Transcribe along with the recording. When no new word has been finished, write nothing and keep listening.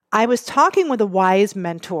I was talking with a wise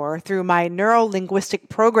mentor through my neuro-linguistic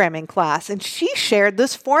programming class, and she shared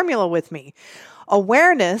this formula with me.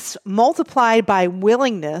 Awareness multiplied by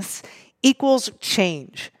willingness equals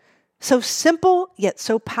change. So simple, yet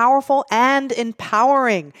so powerful and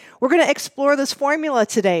empowering. We're going to explore this formula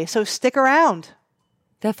today, so stick around.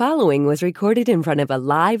 The following was recorded in front of a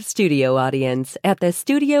live studio audience at the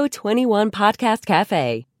Studio 21 Podcast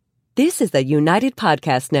Cafe. This is the United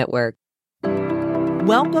Podcast Network.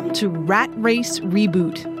 Welcome to Rat Race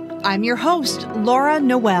Reboot. I'm your host, Laura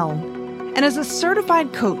Noel. And as a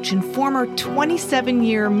certified coach and former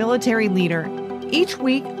 27-year military leader, each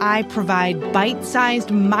week I provide bite-sized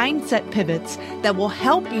mindset pivots that will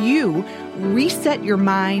help you reset your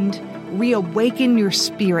mind, reawaken your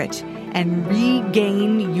spirit, and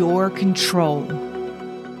regain your control.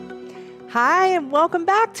 Hi, and welcome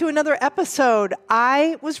back to another episode.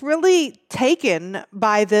 I was really taken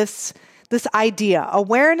by this idea.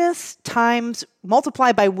 Awareness times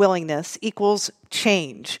multiplied by willingness equals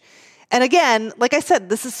change. And again, like I said,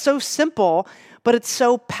 this is so simple, but it's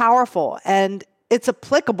so powerful and it's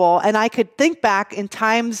applicable. And I could think back in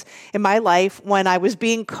times in my life when I was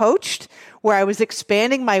being coached, where I was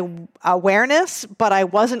expanding my awareness, but I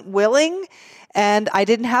wasn't willing and I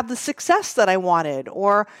didn't have the success that I wanted,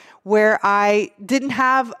 or where I didn't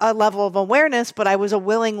have a level of awareness, but I was a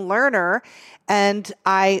willing learner and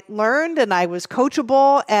I learned and I was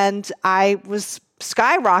coachable and I was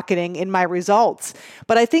skyrocketing in my results.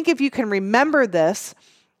 But I think if you can remember this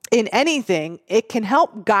in anything, it can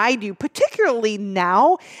help guide you, particularly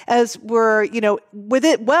now as we're,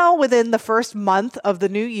 within the first month of the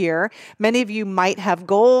new year. Many of you might have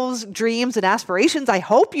goals, dreams, and aspirations. I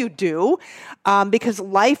hope you do, because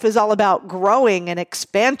life is all about growing and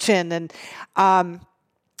expansion. And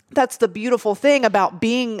that's the beautiful thing about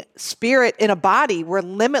being spirit in a body. We're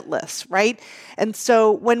limitless, right? And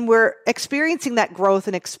so when we're experiencing that growth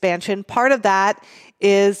and expansion, part of that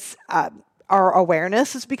is our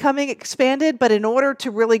awareness is becoming expanded, but in order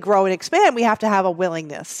to really grow and expand, we have to have a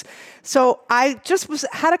willingness. So I just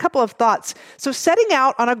had a couple of thoughts. So setting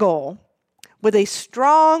out on a goal with a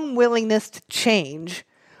strong willingness to change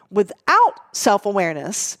without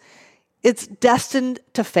self-awareness, it's destined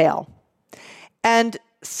to fail. And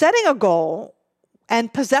setting a goal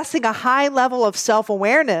and possessing a high level of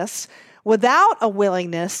self-awareness without a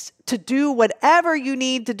willingness to do whatever you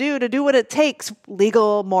need to do what it takes,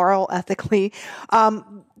 legal, moral, ethically,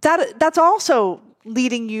 that's also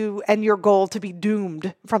leading you and your goal to be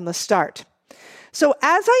doomed from the start. So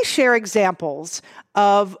as I share examples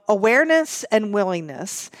of awareness and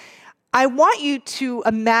willingness, I want you to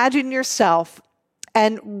imagine yourself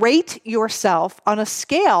and rate yourself on a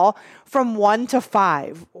scale from 1 to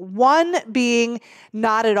 5. 1 being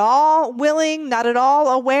not at all willing, not at all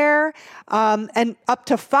aware, and up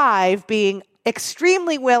to 5 being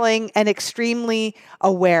extremely willing and extremely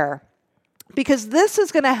aware. Because this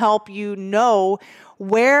is going to help you know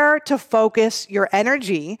where to focus your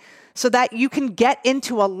energy so that you can get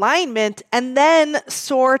into alignment and then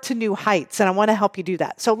soar to new heights. And I want to help you do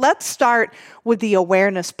that. So let's start with the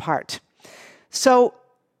awareness part. So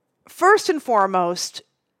first and foremost,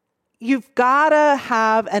 you've got to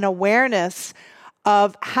have an awareness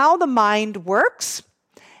of how the mind works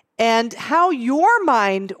and how your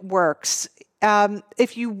mind works.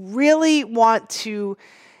 If you really want to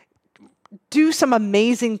do some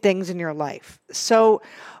amazing things in your life. So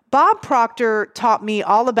Bob Proctor taught me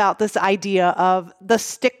all about this idea of the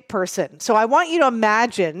stick person. So I want you to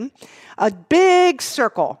imagine a big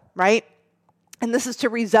circle, right? And this is to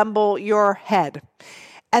resemble your head.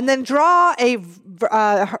 And then draw a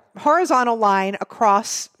horizontal line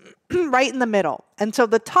across right in the middle. And so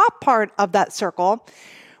the top part of that circle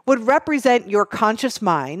would represent your conscious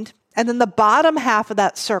mind. And then the bottom half of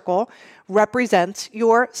that circle represents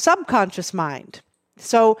your subconscious mind.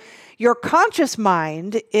 So your conscious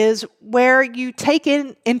mind is where you take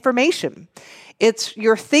in information. It's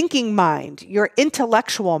your thinking mind, your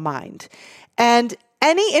intellectual mind. And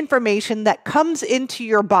any information that comes into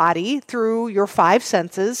your body through your 5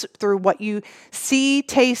 senses, through what you see,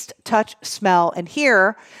 taste, touch, smell, and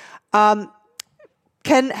hear,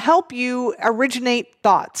 can help you originate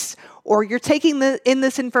thoughts. Or you're taking in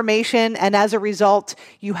this information, and as a result,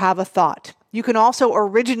 you have a thought. You can also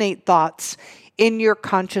originate thoughts in your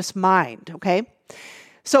conscious mind, okay?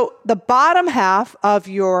 So the bottom half of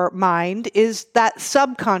your mind is that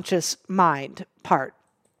subconscious mind part.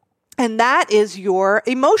 And that is your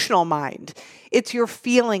emotional mind. It's your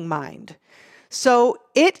feeling mind. So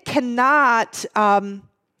it cannot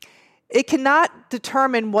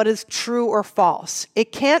determine what is true or false.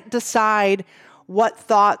 It can't decide what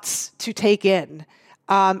thoughts to take in.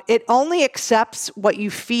 It only accepts what you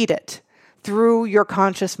feed it through your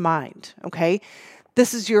conscious mind, okay?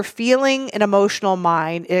 This is your feeling and emotional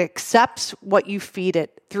mind. It accepts what you feed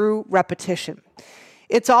it through repetition.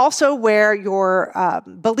 It's also where your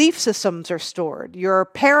belief systems are stored, your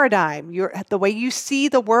paradigm, the way you see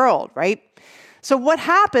the world, right? So what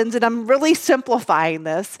happens, and I'm really simplifying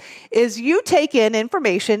this, is you take in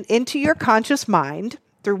information into your conscious mind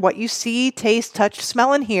through what you see, taste, touch,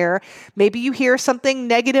 smell, and hear. Maybe you hear something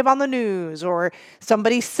negative on the news, or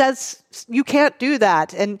somebody says you can't do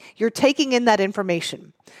that, and you're taking in that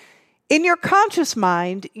information. In your conscious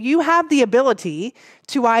mind, you have the ability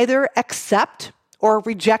to either accept or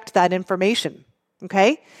reject that information,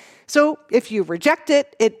 okay? So if you reject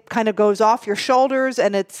it, it kind of goes off your shoulders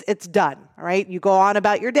and it's done, all right? You go on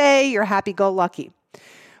about your day, you're happy-go-lucky.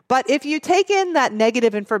 But if you take in that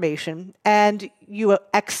negative information and you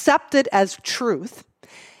accept it as truth,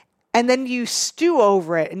 and then you stew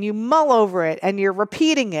over it and you mull over it and you're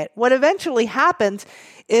repeating it, what eventually happens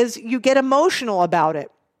is you get emotional about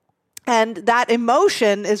it. And that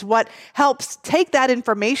emotion is what helps take that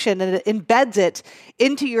information and it embeds it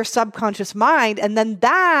into your subconscious mind, and then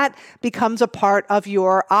that becomes a part of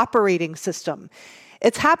your operating system.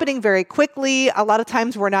 It's happening very quickly. A lot of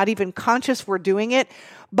times we're not even conscious we're doing it.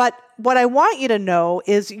 But what I want you to know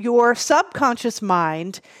is your subconscious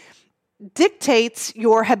mind dictates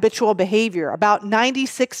your habitual behavior. About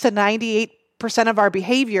 96 to 98% of our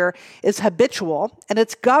behavior is habitual, and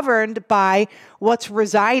it's governed by what's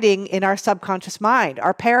residing in our subconscious mind,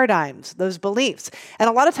 our paradigms, those beliefs. And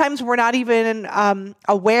a lot of times we're not even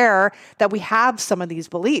aware that we have some of these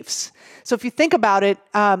beliefs. So if you think about it,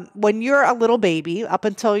 when you're a little baby, up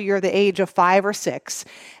until you're the age of 5 or 6,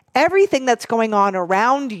 everything that's going on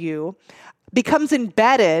around you becomes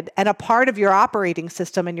embedded and a part of your operating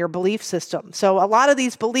system and your belief system. So a lot of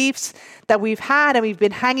these beliefs that we've had and we've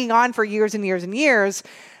been hanging on for years and years and years,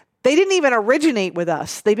 they didn't even originate with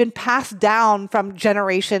us. They've been passed down from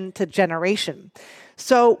generation to generation.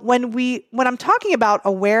 So when I'm talking about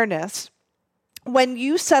awareness, when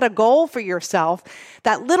you set a goal for yourself,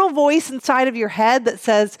 that little voice inside of your head that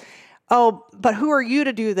says, oh, but who are you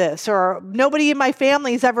to do this? Or nobody in my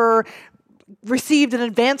family's ever received an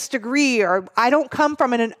advanced degree, or I don't come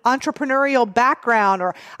from an entrepreneurial background,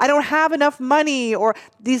 or I don't have enough money, or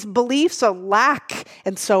these beliefs of lack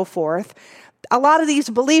and so forth. A lot of these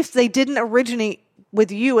beliefs, they didn't originate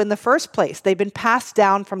with you in the first place. They've been passed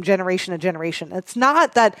down from generation to generation. It's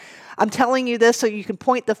not that I'm telling you this so you can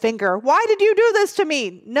point the finger, why did you do this to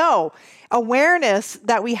me? No. Awareness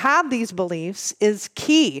that we have these beliefs is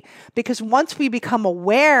key, because once we become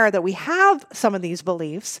aware that we have some of these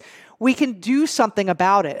beliefs, we can do something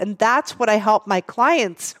about it. And that's what I help my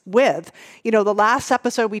clients with. You know, the last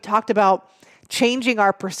episode we talked about changing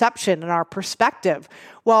our perception and our perspective.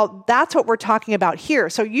 Well, that's what we're talking about here.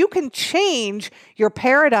 So you can change your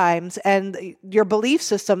paradigms and your belief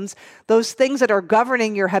systems, those things that are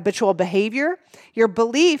governing your habitual behavior. Your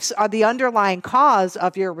beliefs are the underlying cause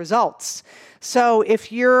of your results. So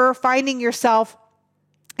if you're finding yourself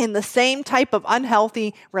in the same type of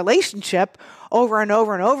unhealthy relationship over and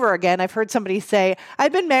over and over again. I've heard somebody say,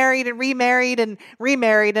 I've been married and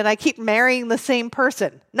remarried and I keep marrying the same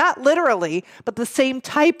person. Not literally, but the same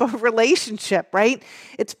type of relationship, right?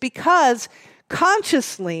 It's because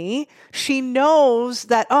consciously she knows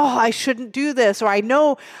that, oh, I shouldn't do this, or I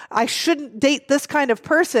know I shouldn't date this kind of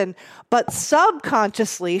person. But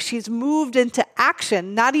subconsciously, she's moved into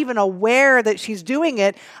action, not even aware that she's doing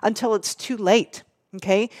it until it's too late.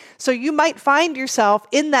 Okay, so you might find yourself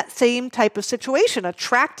in that same type of situation,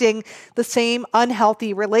 attracting the same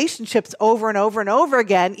unhealthy relationships over and over and over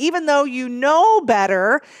again, even though you know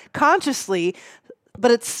better consciously, but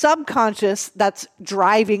it's subconscious that's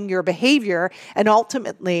driving your behavior and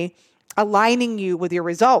ultimately aligning you with your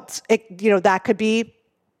results. That could be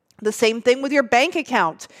the same thing with your bank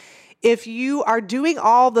account. If you are doing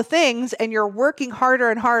all the things and you're working harder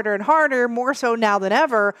and harder and harder, more so now than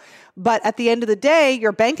ever, but at the end of the day,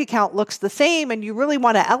 your bank account looks the same and you really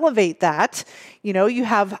want to elevate that, you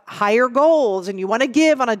have higher goals and you want to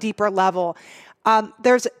give on a deeper level.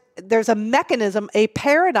 There's a mechanism, a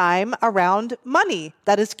paradigm around money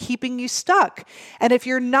that is keeping you stuck. And if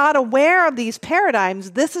you're not aware of these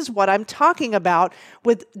paradigms, this is what I'm talking about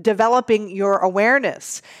with developing your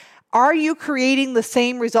awareness. Are you creating the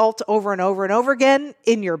same results over and over and over again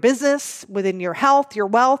in your business, within your health, your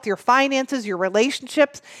wealth, your finances, your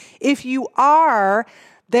relationships? If you are,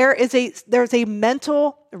 there's a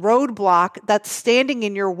mental roadblock that's standing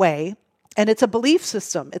in your way, and it's a belief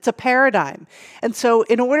system. It's a paradigm. And so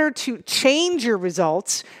in order to change your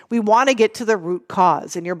results, we want to get to the root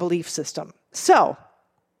cause in your belief system. So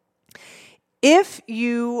If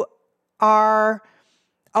you are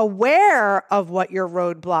aware of what your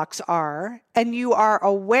roadblocks are, and you are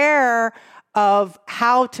aware of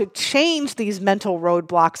how to change these mental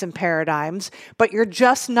roadblocks and paradigms, but you're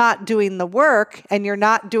just not doing the work and you're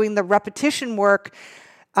not doing the repetition work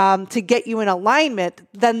to get you in alignment,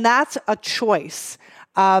 then that's a choice.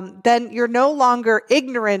 Then you're no longer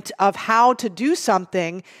ignorant of how to do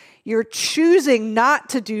something. You're choosing not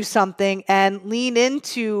to do something and lean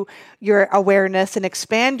into your awareness and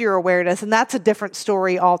expand your awareness. And that's a different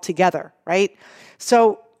story altogether, right?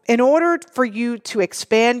 So in order for you to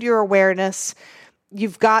expand your awareness,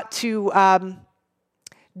 you've got to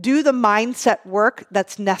do the mindset work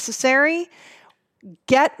that's necessary.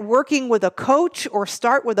 Get working with a coach or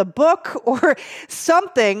start with a book or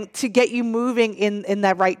something to get you moving in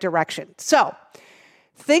that right direction. So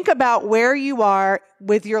think about where you are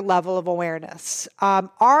with your level of awareness.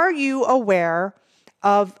 Are you aware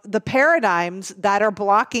of the paradigms that are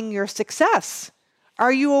blocking your success?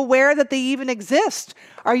 Are you aware that they even exist?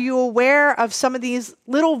 Are you aware of some of these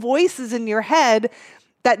little voices in your head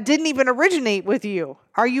that didn't even originate with you?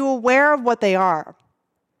 Are you aware of what they are?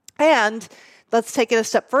 And let's take it a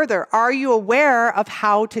step further. Are you aware of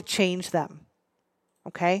how to change them?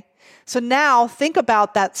 Okay? So now think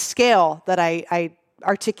about that scale that I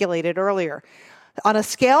articulated earlier. On a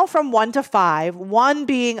scale from 1 to 5, 1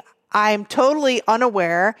 being I'm totally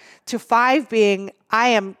unaware to 5 being I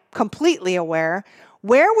am completely aware,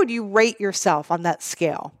 where would you rate yourself on that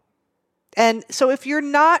scale? And so if you're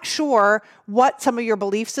not sure what some of your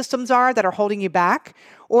belief systems are that are holding you back,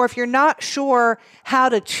 or if you're not sure how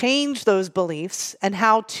to change those beliefs and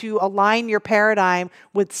how to align your paradigm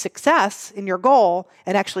with success in your goal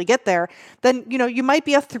and actually get there, then you might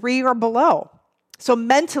be a 3 or below. So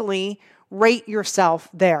mentally rate yourself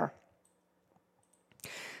there.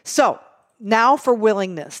 So now for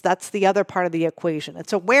willingness. That's the other part of the equation.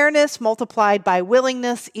 It's awareness multiplied by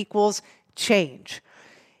willingness equals change.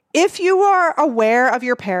 If you are aware of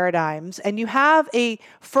your paradigms and you have a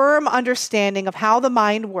firm understanding of how the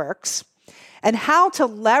mind works and how to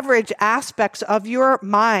leverage aspects of your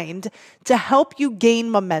mind to help you gain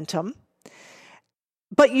momentum,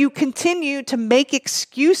 but you continue to make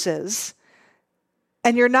excuses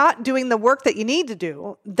and you're not doing the work that you need to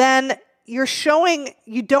do, then you're showing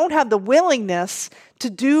you don't have the willingness to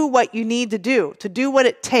do what you need to do what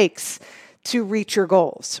it takes to reach your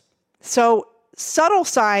goals. So subtle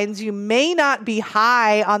signs you may not be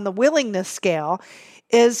high on the willingness scale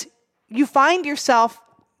is you find yourself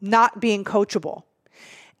not being coachable.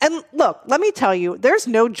 And look, let me tell you, there's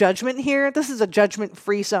no judgment here. This is a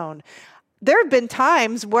judgment-free zone. There have been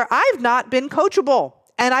times where I've not been coachable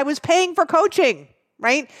and I was paying for coaching,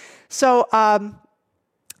 right? So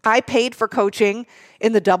I paid for coaching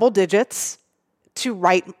in the double digits to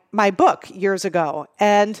write my book years ago,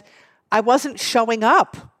 and I wasn't showing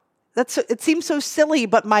up. It seems so silly,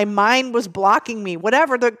 but my mind was blocking me.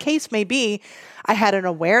 Whatever the case may be, I had an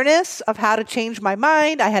awareness of how to change my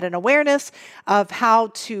mind. I had an awareness of how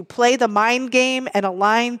to play the mind game and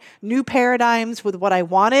align new paradigms with what I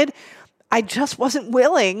wanted. I just wasn't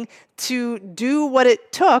willing to do what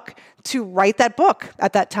it took to write that book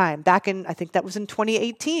at that time, back in, I think that was in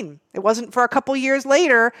 2018. It wasn't for a couple years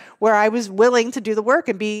later where I was willing to do the work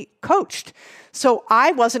and be coached. So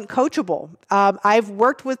I wasn't coachable. I've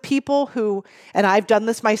worked with people who, and I've done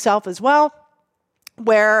this myself as well,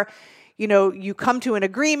 where you come to an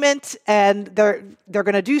agreement and they're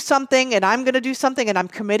going to do something and I'm going to do something and I'm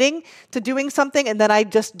committing to doing something and then I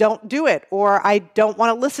just don't do it, or I don't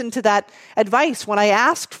want to listen to that advice when I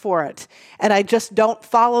asked for it and I just don't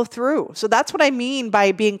follow through. So that's what I mean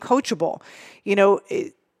by being coachable.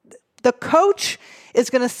 The coach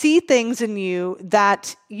is going to see things in you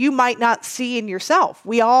that you might not see in yourself.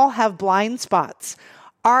 We all have blind spots.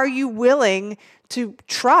 Are you willing to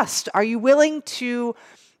trust? Are you willing to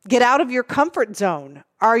get out of your comfort zone?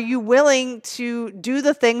 Are you willing to do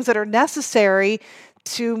the things that are necessary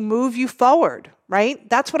to move you forward, right?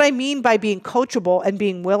 That's what I mean by being coachable and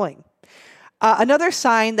being willing. Another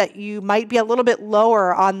sign that you might be a little bit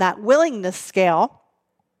lower on that willingness scale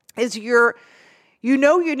is you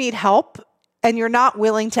need help and you're not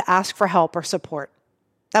willing to ask for help or support.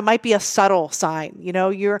 That might be a subtle sign.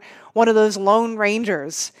 You're one of those lone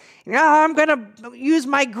rangers. I'm going to use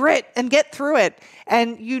my grit and get through it.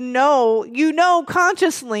 And you know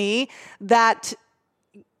consciously that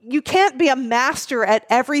you can't be a master at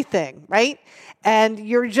everything, right? And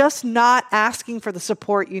you're just not asking for the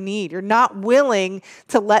support you need. You're not willing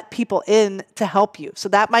to let people in to help you. So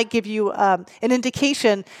that might give you an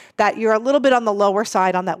indication that you're a little bit on the lower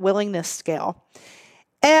side on that willingness scale.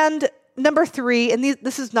 And number 3, and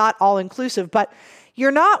this is not all inclusive, but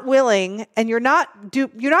you're not willing and you're not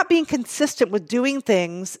being consistent with doing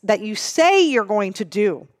things that you say you're going to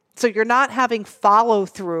do. So you're not having follow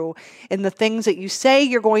through in the things that you say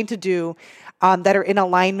you're going to do that are in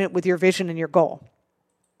alignment with your vision and your goal.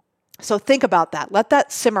 So think about that. Let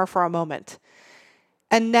that simmer for a moment.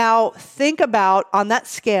 And now think about, on that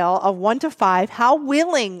scale of 1 to 5, how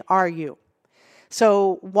willing are you?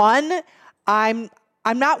 So 1, I'm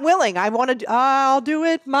not willing. I'll do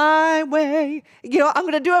it my way. I'm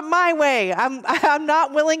going to do it my way. I'm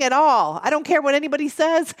not willing at all. I don't care what anybody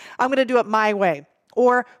says. I'm going to do it my way.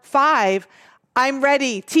 Or 5, I'm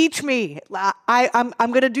ready. Teach me. I'm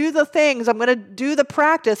going to do the things. I'm going to do the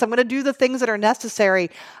practice. I'm going to do the things that are necessary.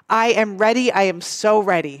 I am ready. I am so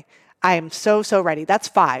ready. I am so ready. That's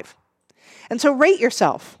 5. And so rate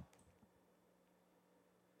yourself.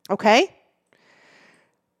 Okay?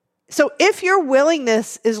 So if your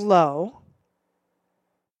willingness is low,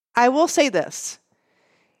 I will say this.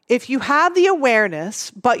 If you have the awareness,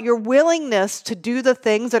 but your willingness to do the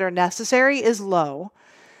things that are necessary is low,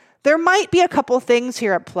 there might be a couple things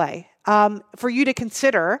here at play for you to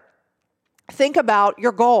consider. Think about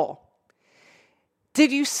your goal.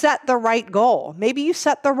 Did you set the right goal? Maybe you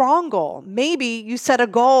set the wrong goal. Maybe you set a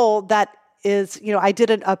goal that is, I did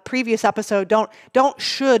a previous episode, don't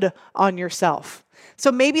should on yourself.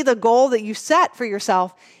 So maybe the goal that you set for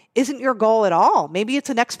yourself isn't your goal at all. Maybe it's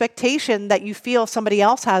an expectation that you feel somebody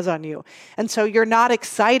else has on you. And so you're not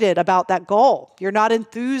excited about that goal. You're not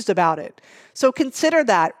enthused about it. So consider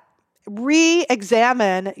that.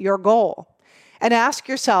 Re-examine your goal and ask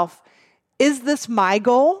yourself, is this my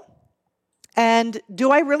goal? And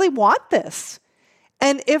do I really want this?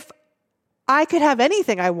 And if I could have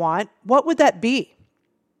anything I want, what would that be?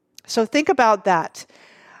 So think about that.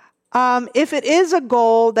 If it is a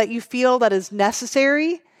goal that you feel that is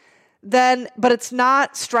necessary, but it's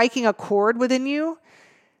not striking a chord within you,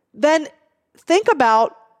 then think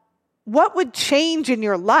about what would change in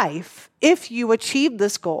your life if you achieved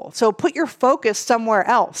this goal. So put your focus somewhere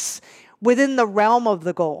else within the realm of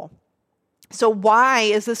the goal. So why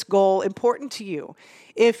is this goal important to you?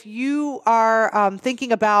 If you are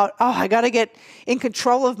thinking about, I got to get in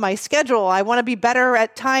control of my schedule, I want to be better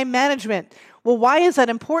at time management. Well, why is that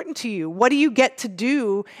important to you? What do you get to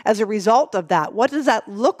do as a result of that? What does that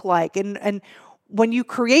look like? And when you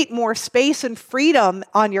create more space and freedom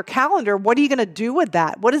on your calendar, what are you going to do with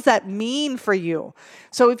that? What does that mean for you?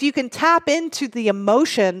 So if you can tap into the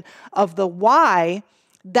emotion of the why,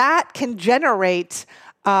 that can generate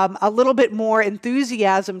a little bit more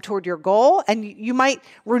enthusiasm toward your goal, and you might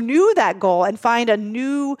renew that goal and find a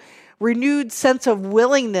new renewed sense of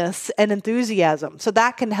willingness and enthusiasm. So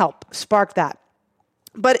that can help spark that.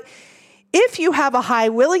 But if you have a high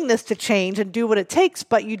willingness to change and do what it takes,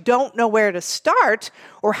 but you don't know where to start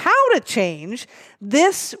or how to change,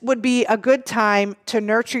 this would be a good time to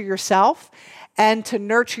nurture yourself and to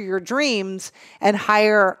nurture your dreams and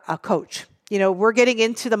hire a coach. We're getting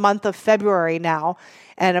into the month of February now.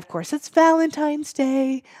 And of course, it's Valentine's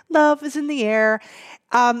Day. Love is in the air.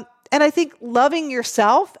 And I think loving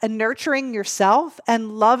yourself and nurturing yourself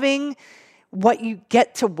and loving what you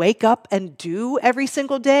get to wake up and do every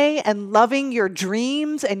single day and loving your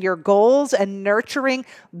dreams and your goals and nurturing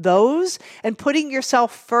those and putting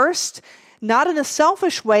yourself first, not in a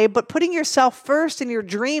selfish way, but putting yourself first and your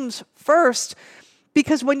dreams first.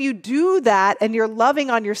 Because when you do that and you're loving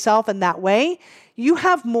on yourself in that way, you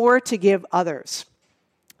have more to give others.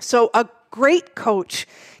 So a great coach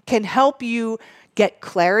can help you get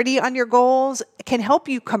clarity on your goals, can help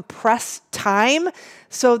you compress time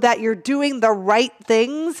so that you're doing the right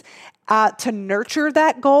things to nurture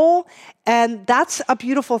that goal. And that's a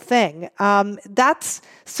beautiful thing. That's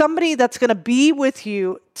somebody that's going to be with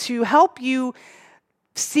you to help you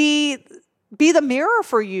be the mirror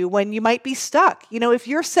for you when you might be stuck. If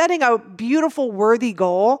you're setting a beautiful, worthy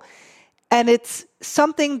goal and it's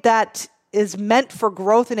something that is meant for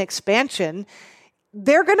growth and expansion,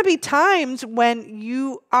 there are going to be times when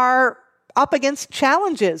you are up against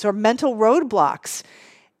challenges or mental roadblocks.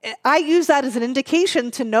 I use that as an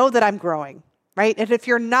indication to know that I'm growing, right? And if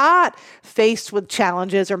you're not faced with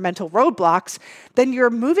challenges or mental roadblocks, then you're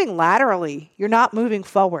moving laterally. You're not moving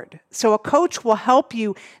forward. So a coach will help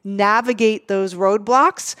you navigate those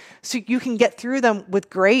roadblocks so you can get through them with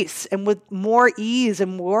grace and with more ease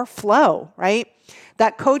and more flow, right?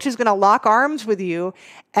 That coach is going to lock arms with you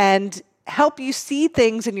and help you see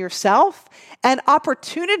things in yourself and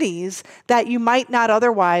opportunities that you might not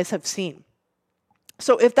otherwise have seen.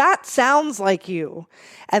 So if that sounds like you,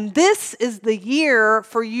 and this is the year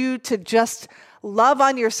for you to just love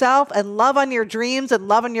on yourself and love on your dreams and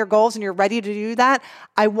love on your goals and you're ready to do that,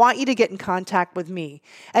 I want you to get in contact with me.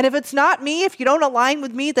 And if it's not me, if you don't align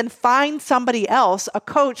with me, then find somebody else, a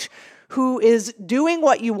coach who is doing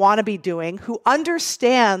what you want to be doing, who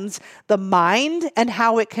understands the mind and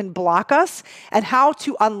how it can block us and how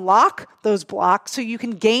to unlock those blocks so you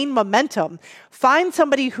can gain momentum. Find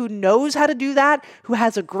somebody who knows how to do that, who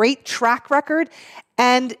has a great track record,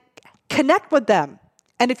 and connect with them.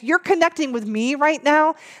 And if you're connecting with me right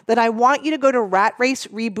now, then I want you to go to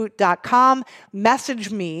ratracereboot.com,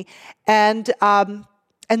 message me, and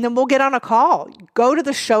then we'll get on a call. Go to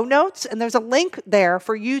the show notes, and there's a link there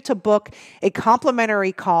for you to book a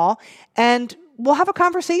complimentary call, and we'll have a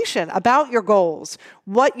conversation about your goals,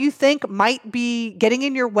 what you think might be getting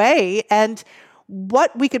in your way, and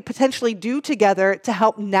what we could potentially do together to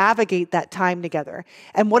help navigate that time together.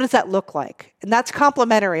 And what does that look like? And that's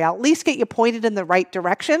complimentary. I'll at least get you pointed in the right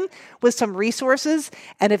direction with some resources.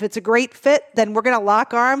 And if it's a great fit, then we're going to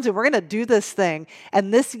lock arms and we're going to do this thing.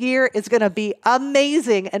 And this year is going to be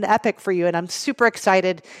amazing and epic for you. And I'm super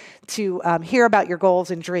excited to hear about your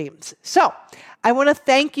goals and dreams. So I want to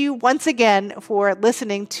thank you once again for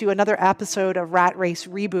listening to another episode of Rat Race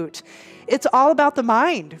Reboot. It's all about the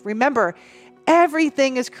mind. Remember,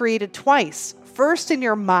 everything is created twice, first in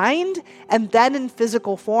your mind and then in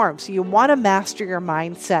physical form. So you want to master your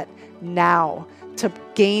mindset now to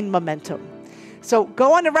gain momentum. So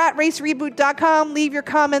go on to ratracereboot.com, leave your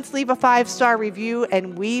comments, leave a 5-star review,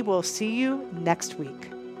 and we will see you next week.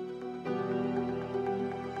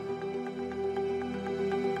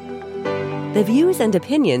 The views and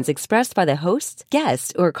opinions expressed by the hosts,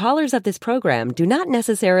 guests, or callers of this program do not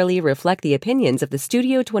necessarily reflect the opinions of the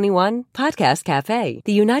Studio 21 Podcast Cafe,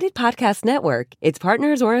 the United Podcast Network, its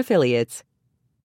partners, or affiliates.